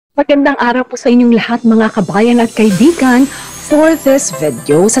Magandang araw po sa inyong lahat mga kabayan at kaibigan. For this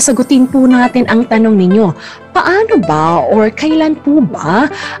video, sasagutin po natin ang tanong ninyo. Paano ba or kailan po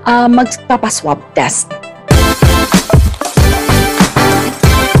ba magpapaswab test?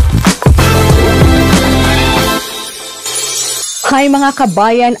 Hi mga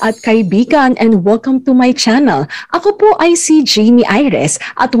kabayan at kaibigan and welcome to my channel. Ako po ay si Jamey Iris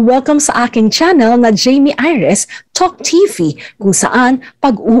at welcome sa aking channel na Jamey Iris TALK TV kung saan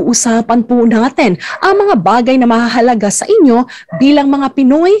pag-uusapan po natin ang mga bagay na mahahalaga sa inyo bilang mga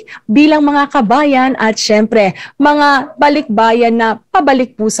Pinoy, bilang mga kabayan at syempre mga balikbayan na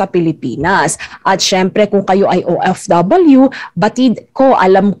pabalik po sa Pilipinas. At syempre kung kayo ay OFW, batid ko,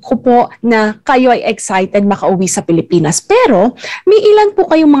 alam ko po na kayo ay excited makauwi sa Pilipinas. Pero may ilan po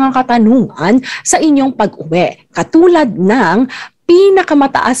kayong mga katanungan sa inyong pag-uwi. Katulad ng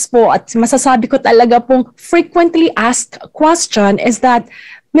pinakamataas po at masasabi ko talaga pong frequently asked question is that,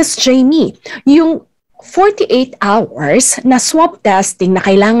 Miss Jamey, yung 48 hours na swab testing na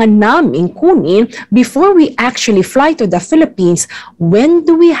kailangan namin kunin before we actually fly to the Philippines, when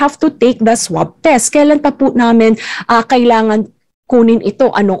do we have to take the swab test? Kailan pa po namin kailangan kunin ito,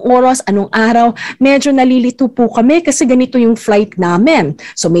 anong oras, anong araw? Medyo nalilito po kami kasi ganito yung flight namin.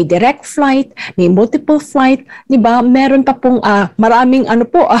 So may direct flight, may multiple flight, di ba? Meron pa pong maraming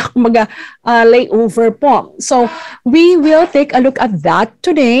layover po. So we will take a look at that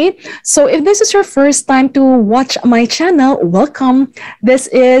today. So if this is your first time to watch my channel, welcome. This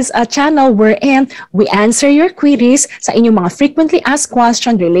is a channel wherein we answer your queries sa inyong mga frequently asked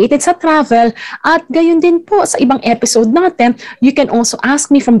questions related sa travel at gayon din po sa ibang episode natin. You can also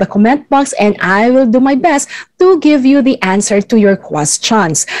ask me from the comment box and I will do my best to give you the answer to your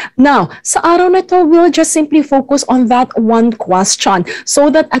questions. Now, sa araw na ito, we'll just simply focus on that one question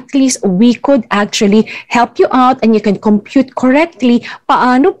so that at least we could actually help you out and you can compute correctly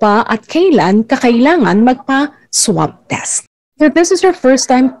paano pa at kailan kakailangan magpa-swab test. If this is your first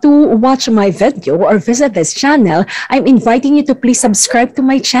time to watch my video or visit this channel, I'm inviting you to please subscribe to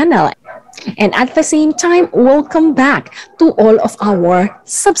my channel. And at the same time, welcome back to all of our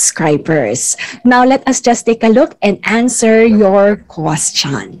subscribers. Now, let us just take a look and answer your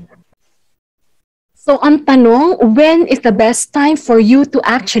question. So, ang tanong, when is the best time for you to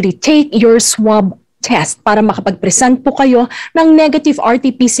actually take your swab test para makapag-present po kayo ng negative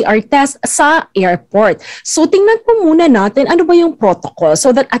RT-PCR test sa airport? So tingnan po muna natin ano ba yung protocol so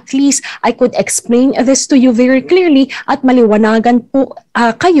that at least I could explain this to you very clearly at maliwanagan po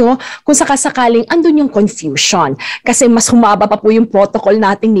kayo kung sakasakaling andun yung confusion. Kasi mas humaba pa po yung protocol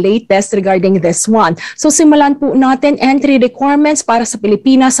nating latest regarding this one. So simulan po natin entry requirements para sa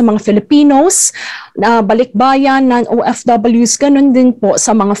Pilipinas sa mga Filipinos, balikbayan, non-OFWs, ganun din po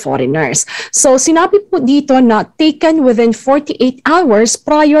sa mga foreigners. So sinabi po dito na taken within 48 hours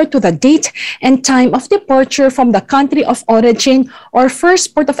prior to the date and time of departure from the country of origin or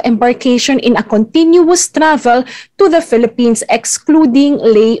first port of embarkation in a continuous travel to the Philippines excluding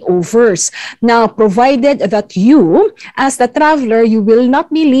layovers. Now, provided that you, as the traveler, you will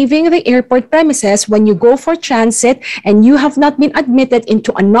not be leaving the airport premises when you go for transit and you have not been admitted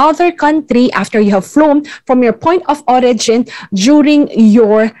into another country after you have flown from your point of origin during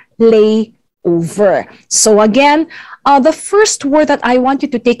your layover. So again, the first word that I want you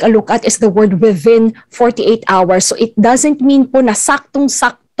to take a look at is the word within 48 hours. So it doesn't mean po na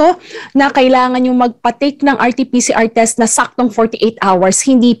saktong-sakto na kailangan yung magpa-take ng RT-PCR test na saktong 48 hours.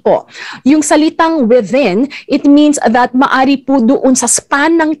 Hindi po. Yung salitang within, it means that maari po doon sa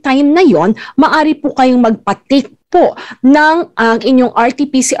span ng time na yon, maari po kayong magpa-take po ng inyong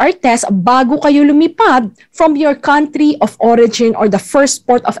RT-PCR test bago kayo lumipad from your country of origin or the first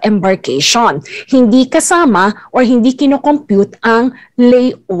port of embarkation. Hindi kasama or hindi kinocompute ang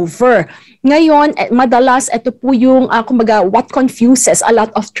layover. Ngayon, madalas ito po yung kumbaga what confuses a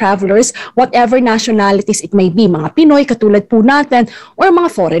lot of travelers, whatever nationalities it may be, mga Pinoy katulad po natin or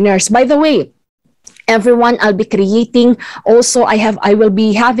mga foreigners. By the way, everyone, I'll be creating also I will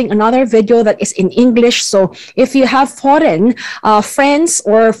be having another video that is in English. So if you have foreign friends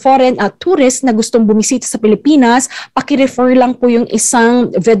or foreign tourists na gustong bumisita sa Pilipinas, paki-refer lang po yung isang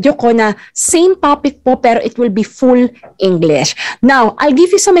video ko na same topic po pero it will be full English. Now, I'll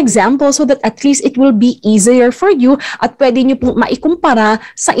give you some examples so that at least it will be easier for you at pwede nyo po maikumpara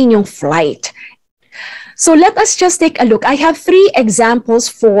sa inyong flight. So let us just take a look. I have 3 examples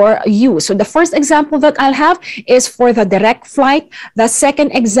for you. So the first example that I'll have is for the direct flight. The second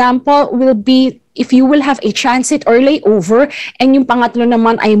example will be if you will have a transit or layover, and yung pangatlo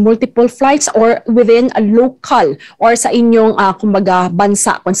naman ay multiple flights or within a local or sa inyong kumbaga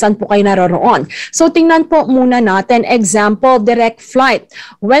bansa kung saan po kayo naroroon. So tingnan po muna natin, example, direct flight.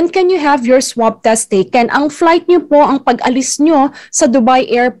 When can you have your swab test taken? Ang flight nyo po, ang pag-alis nyo sa Dubai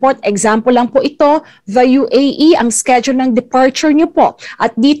Airport, example lang po ito, the UAE, ang schedule ng departure nyo po.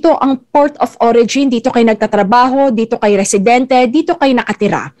 At dito ang port of origin, dito kayo nagtatrabaho, dito kayo residente, dito kayo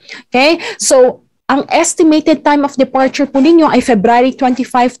nakatira. Okay? So, ang estimated time of departure po ninyo ay February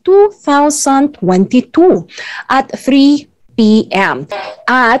 25, 2022 at 3 p.m.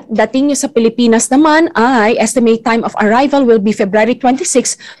 At dating nyo sa Pilipinas naman ay estimated time of arrival will be February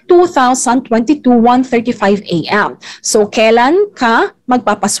 26, 2022, 1:35 a.m. So, kailan ka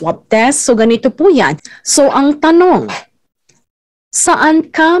magpapaswab test? So, ganito po yan. So, ang tanong, saan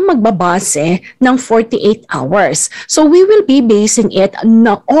ka magbabase ng 48 hours? So we will be basing it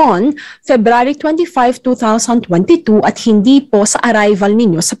on February 25, 2022 at hindi po sa arrival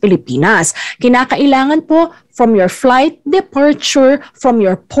ninyo sa Pilipinas. Kinakailangan po from your flight departure from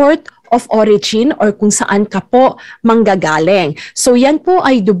your port of origin or kung saan ka po manggagaling. So yan po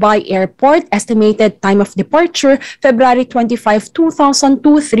ay Dubai Airport, estimated time of departure, February 25, 2002,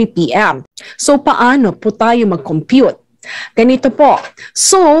 3 p.m. So paano po tayo mag-compute? Ganito po.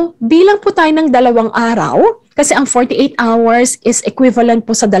 So, bilang po tayo ng 2 araw, kasi ang 48 hours is equivalent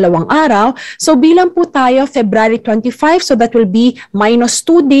po sa 2 araw. So, bilang po tayo February 25, so that will be minus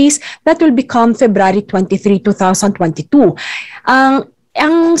 2 days, that will become February 23, 2022.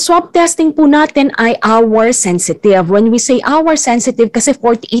 Ang swab testing po natin ay hour sensitive. When we say hour sensitive, kasi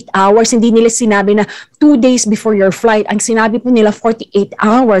 48 hours, hindi nila sinabi na 2 days before your flight. Ang sinabi po nila 48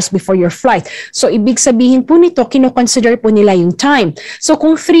 hours before your flight. So, ibig sabihin po nito, kino-consider po nila yung time. So,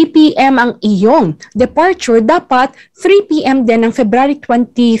 kung 3 p.m. ang iyong departure, dapat 3 p.m. din ng February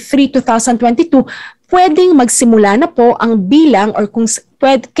 23, 2022, pwedeng magsimula na po ang bilang or kung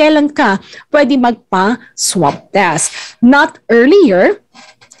kailan ka pwede magpa-swab test. Not earlier,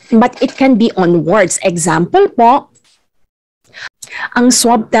 but it can be onwards. Example po, ang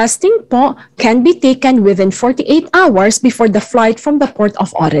swab testing po can be taken within 48 hours before the flight from the port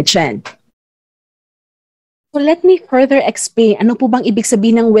of origin. So let me further explain ano po bang ibig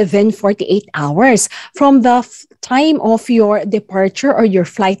sabihin ng within 48 hours from the time of your departure or your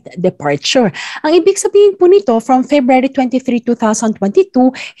flight departure. Ang ibig sabihin po nito from February 23, 2022,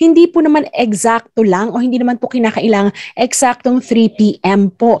 hindi po naman eksakto lang o hindi naman po kinakailangan eksaktong 3 p.m.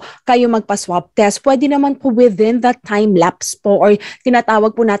 po kayo magpa-swab test. Pwede naman po within the time lapse po or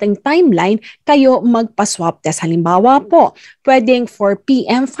tinatawag po nating timeline kayo magpa-swab test. Halimbawa po, pwedeng 4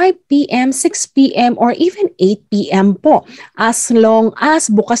 p.m., 5 p.m., 6 p.m. or even 8 p.m. po. As long as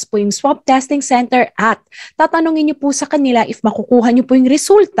bukas po yung swab testing center at tatanungin niyo po sa kanila if makukuha niyo po yung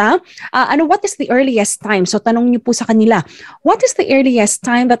resulta, what is the earliest time? So tanong niyo po sa kanila, what is the earliest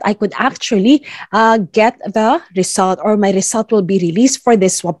time that I could actually get the result or my result will be released for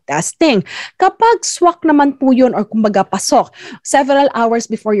this swab testing? Kapag swak naman po yun or kumbaga pasok, several hours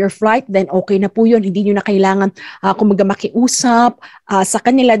before your flight, then okay na po yun. Hindi niyo na kailangan kumbaga makiusap sa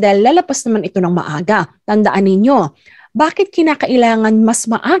kanila dahil lalapas naman ito ng maaga. Tandaan ninyo, bakit kinakailangan mas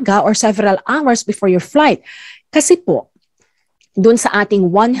maaga or several hours before your flight? Kasi po, doon sa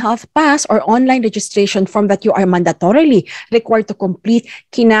ating One Health Pass or online registration form that you are mandatorily required to complete,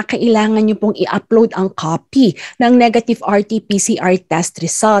 kinakailangan nyo pong i-upload ang copy ng negative RT-PCR test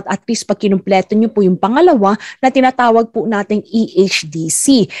result. At least pag kinumpleto nyo po yung pangalawa na tinatawag po nating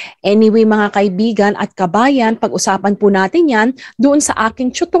EHDC. Anyway mga kaibigan at kabayan, pag-usapan po natin yan doon sa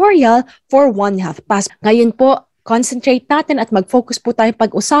aking tutorial for One Health Pass. Ngayon po, concentrate natin at mag-focus po tayo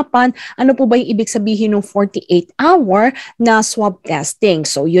pag-usapan ano po ba yung ibig sabihin ng 48-hour na swab testing.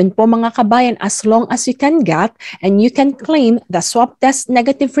 So yun po mga kabayan, as long as you can get and you can claim the swab test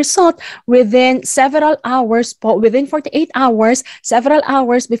negative result within several hours po, within 48 hours, several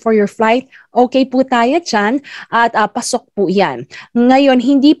hours before your flight, okay po tayo dyan at pasok po yan. Ngayon,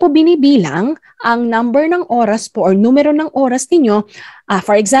 hindi po binibilang ang number ng oras po or numero ng oras ninyo.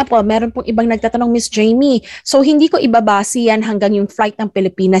 For example, meron pong ibang nagtatanong, Miss Jamey, so hindi ko ibabase yan hanggang yung flight ng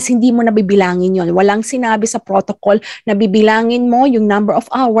Pilipinas, hindi mo nabibilangin yon. Walang sinabi sa protocol na bibilangin mo yung number of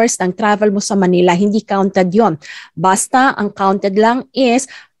hours ng travel mo sa Manila, hindi counted yon. Basta, ang counted lang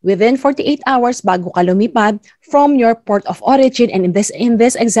is within 48 hours bago ka lumipad from your port of origin. And in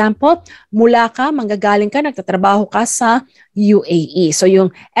this example, mula ka, manggagaling ka, nagtatrabaho ka sa UAE. So yung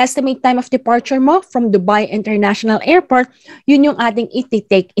estimate time of departure mo from Dubai International Airport, yun yung ating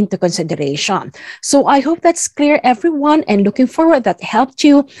i-take into consideration. So I hope that's clear everyone and looking forward that helped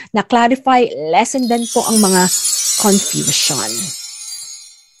you na clarify, lessen din po ang mga confusion.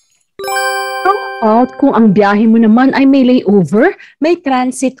 Out kung ang biyahe mo naman ay may layover, may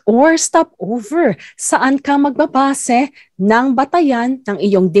transit or stopover. Saan ka magbabase ng batayan ng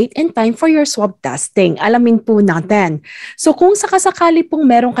iyong date and time for your swab testing? Alamin po natin. So kung sakasakali pong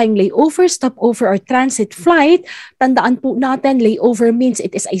meron kayong layover, stopover, or transit flight, tandaan po natin layover means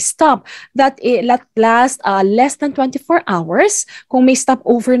it is a stop that lasts less than 24 hours. Kung may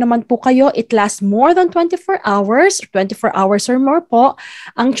stopover naman po kayo, it lasts more than 24 hours, 24 hours or more po.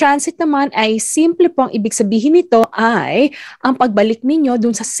 Ang transit naman ay simple po, ang ibig sabihin nito ay ang pagbalik ninyo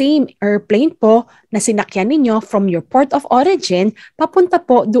dun sa same airplane po na sinakyan ninyo from your port of origin papunta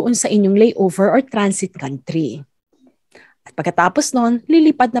po doon sa inyong layover or transit country. At pagkatapos nun,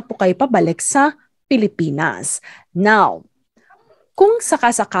 lilipad na po kayo pabalik sa Pilipinas. Now, kung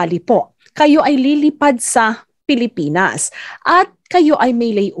sakasakali po, kayo ay lilipad sa Pilipinas at kayo ay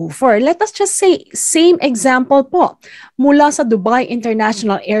may layover. Let us just say, same example po. Mula sa Dubai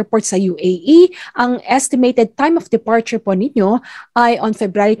International Airport sa UAE, ang estimated time of departure po ninyo ay on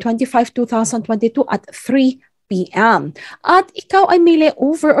February 25, 2022 at 3 p.m. At ikaw ay may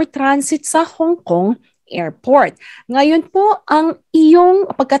layover or transit sa Hong Kong Airport. Ngayon po, ang iyong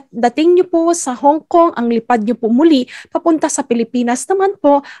pagdating nyo po sa Hong Kong, ang lipad nyo po muli papunta sa Pilipinas naman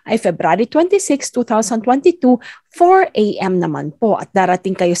po ay February 26, 2022, 4 a.m. naman po. At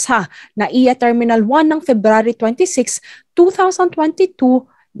darating kayo sa NAIA Terminal 1 ng February 26, 2022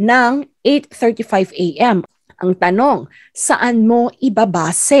 ng 8:35 a.m. Ang tanong, saan mo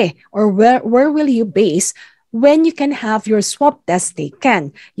ibabase or where will you base when you can have your swab test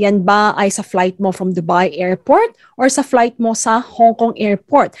taken? Yan ba ay sa flight mo from Dubai Airport or sa flight mo sa Hong Kong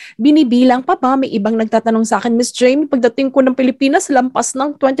Airport? Binibilang pa ba? May ibang nagtatanong sa akin, Miss Jamey, pagdating ko ng Pilipinas, lampas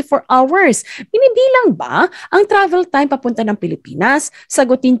ng 24 hours. Binibilang ba ang travel time papunta ng Pilipinas?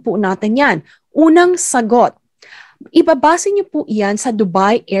 Sagutin po natin yan. Unang sagot, ibabase niyo po yan sa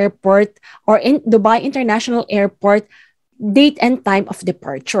Dubai Airport or Dubai International Airport date and time of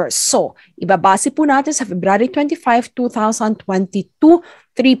departure. So, ibabase po natin sa February 25, 2022,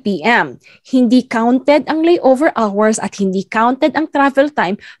 3 p.m. Hindi counted ang layover hours at hindi counted ang travel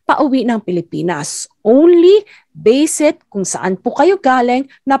time pauwi ng Pilipinas. Only base it kung saan po kayo galing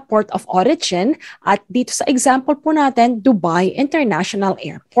na port of origin at dito sa example po natin, Dubai International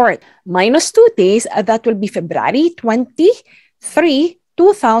Airport. Minus 2 days, that will be February 23,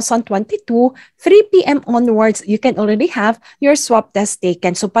 2022, 3 p.m. onwards, you can already have your swab test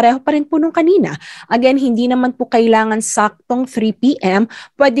taken. So pareho pa rin po nung kanina. Again, hindi naman po kailangan saktong 3 p.m.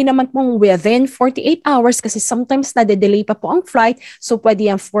 Pwede naman pong within 48 hours kasi sometimes nade-delay pa po ang flight. So pwede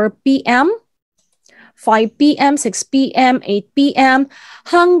yan 4 p.m., 5 p.m., 6 p.m., 8 p.m.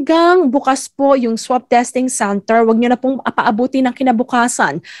 hanggang bukas po yung swab testing center. Huwag nyo na pong paabuti ng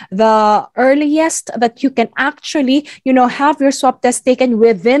kinabukasan. The earliest that you can actually, have your swab test taken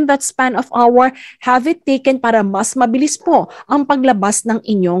within that span of hour, have it taken para mas mabilis po ang paglabas ng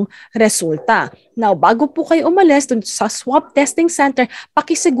inyong resulta. Now, bago po kayo umalis dun sa swab testing center,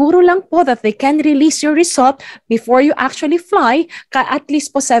 pakisiguro lang po that they can release your result before you actually fly at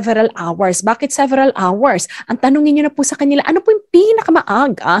least po several hours. Bakit several hours? Ang tanongin nyo na po sa kanila, ano po yung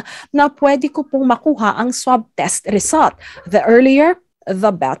pinakamaaga na pwede ko pong makuha ang swab test result? The earlier,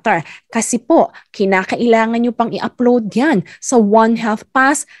 the better. Kasi po, kinakailangan nyo pang i-upload yan sa One Health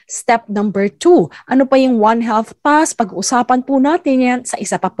Pass step number 2. Ano pa yung One Health Pass? Pag-uusapan po natin yan sa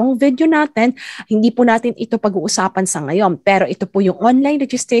isa pa pong video natin. Hindi po natin ito pag-uusapan sa ngayon. Pero ito po yung online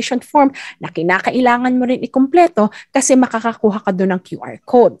registration form na kinakailangan mo rin ikumpleto kasi makakakuha ka doon ng QR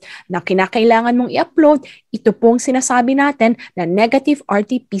code. Na kinakailangan mong i-upload, ito pong sinasabi natin na negative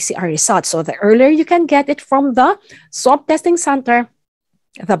RT-PCR result. So the earlier you can get it from the swab testing center,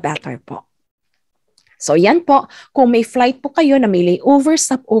 the better po. So yan po, kung may flight po kayo na may layover,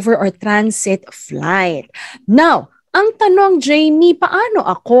 stopover, or transit flight. Now, ang tanong, Jamey, paano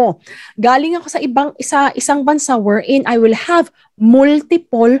ako? Galing ako sa isang bansa wherein I will have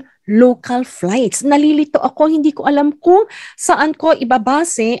multiple local flights. Nalilito ako, hindi ko alam kung saan ko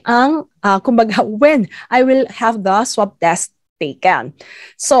ibabase ang, when I will have the swab test taken.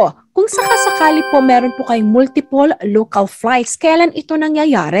 So, kung sakasakali po meron po kayong multiple local flights, kailan ito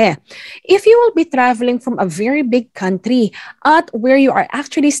nangyayari? If you will be traveling from a very big country at where you are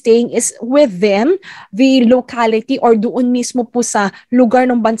actually staying is within the locality or doon mismo po sa lugar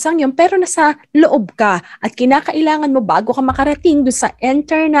ng bansang yun, pero nasa loob ka at kinakailangan mo bago ka makarating doon sa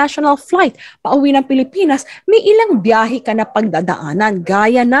international flight pauwi ng Pilipinas, may ilang biyahe ka na pagdadaanan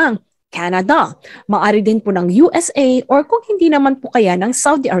gaya ng Canada, maaari din po ng USA or kung hindi naman po kaya ng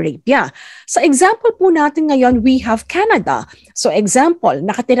Saudi Arabia. Sa example po natin ngayon, we have Canada. So example,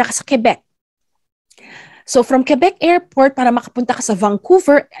 nakatira ka sa Quebec. So from Quebec Airport, para makapunta ka sa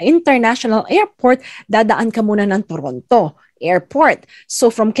Vancouver International Airport, dadaan ka muna ng Toronto Airport.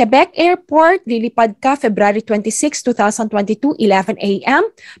 So from Quebec Airport, lilipad ka February 26, 2022, 11 a.m.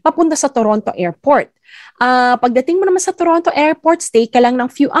 papunta sa Toronto Airport. Pagdating mo naman sa Toronto Airport, stay ka lang ng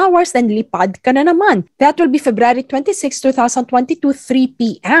few hours, then lipad ka na naman. That will be February 26, 2022, 3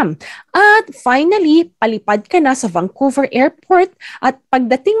 p.m. At finally, palipad ka na sa Vancouver Airport. At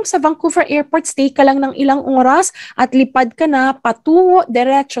pagdating mo sa Vancouver Airport, stay ka lang ng ilang oras at lipad ka na patungo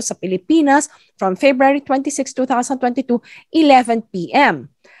diretso sa Pilipinas from February 26, 2022, 11 p.m.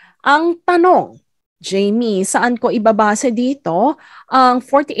 Ang tanong, Jamey, saan ko ibabase dito ang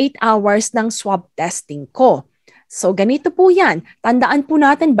 48 hours ng swab testing ko? So ganito po yan. Tandaan po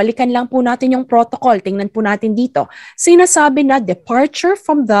natin, balikan lang po natin yung protocol. Tingnan po natin dito. Sinasabi na departure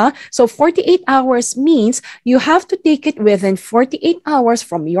from so 48 hours means you have to take it within 48 hours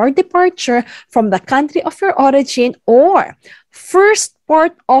from your departure from the country of your origin or first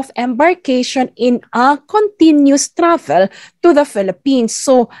port of embarkation in a continuous travel to the Philippines.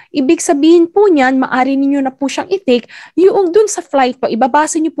 So, ibig sabihin po niyan, maaari ninyo na po siyang i-take yung dun sa flight po.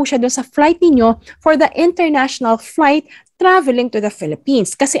 Ibabase niyo po siya dun sa flight ninyo for the international flight traveling to the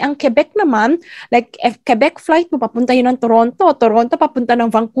Philippines. Kasi ang Quebec naman, like Quebec flight mo, papunta yun ng Toronto. Toronto, papunta ng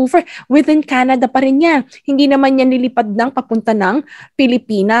Vancouver. Within Canada pa rin yan. Hindi naman yan lilipad ng papunta ng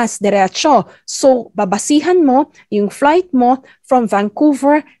Pilipinas, diretso. So, babasihan mo yung flight mo from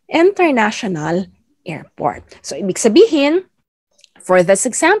Vancouver International Airport. So, ibig sabihin, for this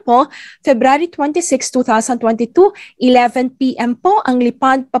example, February 26, 2022, 11 p.m. po ang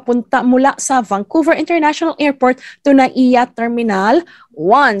lipad papunta mula sa Vancouver International Airport to NAIA Terminal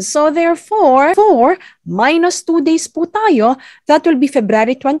 1. So therefore, minus 2 days po tayo, that will be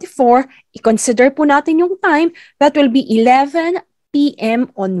February 24. I-consider po natin yung time, that will be 11 p.m.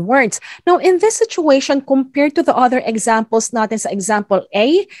 onwards. Now, in this situation, compared to the other examples natin sa example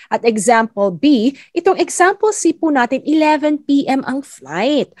A at example B, itong example C po natin, 11 p.m. ang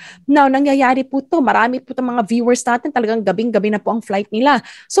flight. Now, nangyayari po to, marami po itong mga viewers natin, talagang gabing-gabi na po ang flight nila.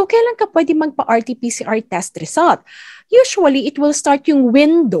 So, kailan ka pwede magpa-RT-PCR test result? Usually, it will start yung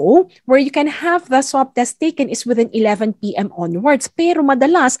window where you can have the swab test taken is within 11 p.m. onwards. Pero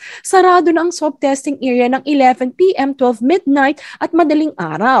madalas, sarado na ang swab testing area ng 11 p.m., 12 midnight at madaling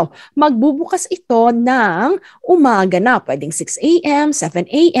araw. Magbubukas ito ng umaga na, pwedeng 6 a.m., 7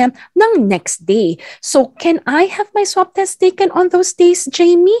 a.m. ng next day. So, can I have my swab test taken on those days,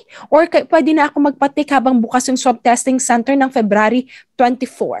 Jamey? Or pwede na ako magpa-take habang bukas yung swab testing center ng February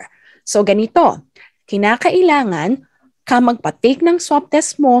 24? So, ganito, kinakailangan ka magpa-take ng swab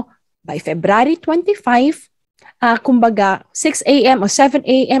test mo by February 25, kumbaga 6 a.m. o 7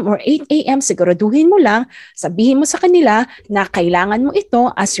 a.m. or 8 a.m. siguraduhin mo lang, sabihin mo sa kanila na kailangan mo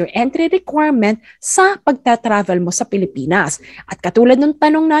ito as your entry requirement sa pagta-travel mo sa Pilipinas. At katulad ng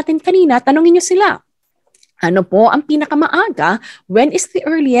tanong natin kanina, tanongin nyo sila, ano po ang pinakamaaga? When is the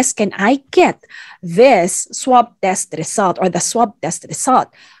earliest can I get this swab test result or the swab test result?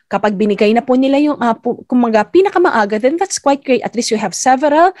 Kapag binigay na po nila yung kumaga pinakamaaga, then that's quite great. At least you have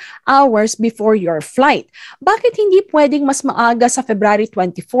several hours before your flight. Bakit hindi pwedeng mas maaga sa February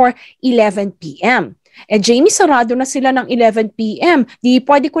 24, 11 p.m.? Jamey, sarado na sila ng 11 p.m. Di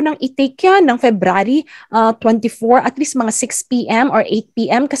pwede ko nang i-take yan ng February 24, at least mga 6 p.m. or 8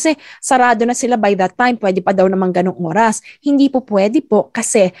 p.m. kasi sarado na sila by that time. Pwede pa daw namang ganong oras. Hindi po pwede po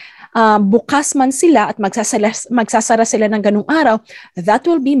kasi bukas man sila at magsasara sila ng ganung araw, that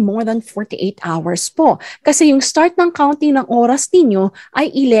will be more than 48 hours po. Kasi yung start ng counting ng oras ninyo ay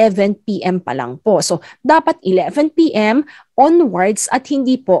 11 p.m. pa lang po. So, dapat 11 p.m. onwards at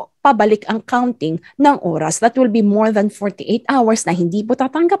hindi po pabalik ang counting ng oras. That will be more than 48 hours na hindi po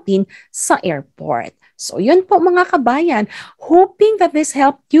tatanggapin sa airport. So, yun po mga kabayan. Hoping that this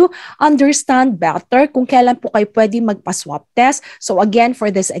helped you understand better kung kailan po kayo pwede magpa-swab test. So, again, for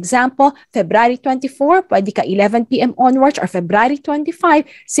this example, February 24, pwede ka 11 p.m. onwards or February 25,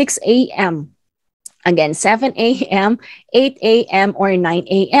 6 a.m. Again, 7 a.m., 8 a.m., or 9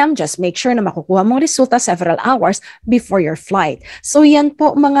 a.m. Just make sure na makukuha mong resulta several hours before your flight. So yan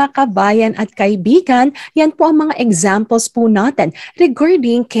po mga kabayan at kaibigan, yan po ang mga examples po natin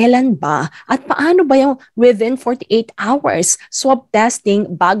regarding kailan ba at paano ba yung within 48 hours swab testing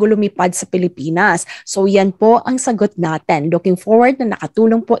bago lumipad sa Pilipinas. So yan po ang sagot natin. Looking forward na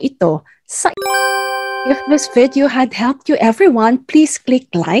nakatulong po ito sa If this video had helped you everyone, please click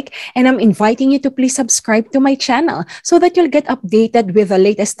like and I'm inviting you to please subscribe to my channel so that you'll get updated with the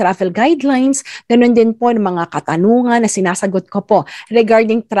latest travel guidelines. Ganun din po ng mga katanungan na sinasagot ko po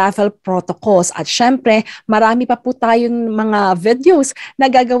regarding travel protocols. At syempre, marami pa po tayong mga videos na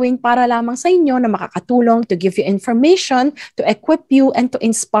gagawin para lamang sa inyo na makakatulong to give you information, to equip you, and to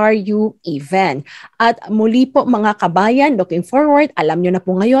inspire you even. At muli po mga kabayan, looking forward, alam nyo na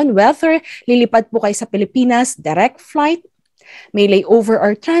po ngayon whether lilipad po kayo sa Pilipinas, direct flight, may layover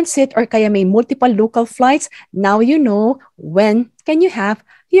or transit, or kaya may multiple local flights, now you know when can you have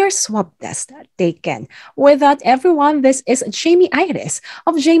your swab test taken. With that, everyone, this is Jamey Iris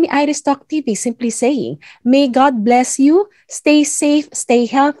of Jamey Iris TALK TV simply saying, may God bless you, stay safe, stay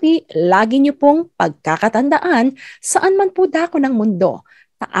healthy, lagi niyo pong pagkakatandaan, saan man po dako ng mundo,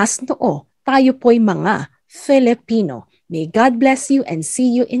 taas noo, tayo po'y mga Filipino. May God bless you and see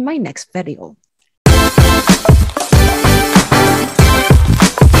you in my next video.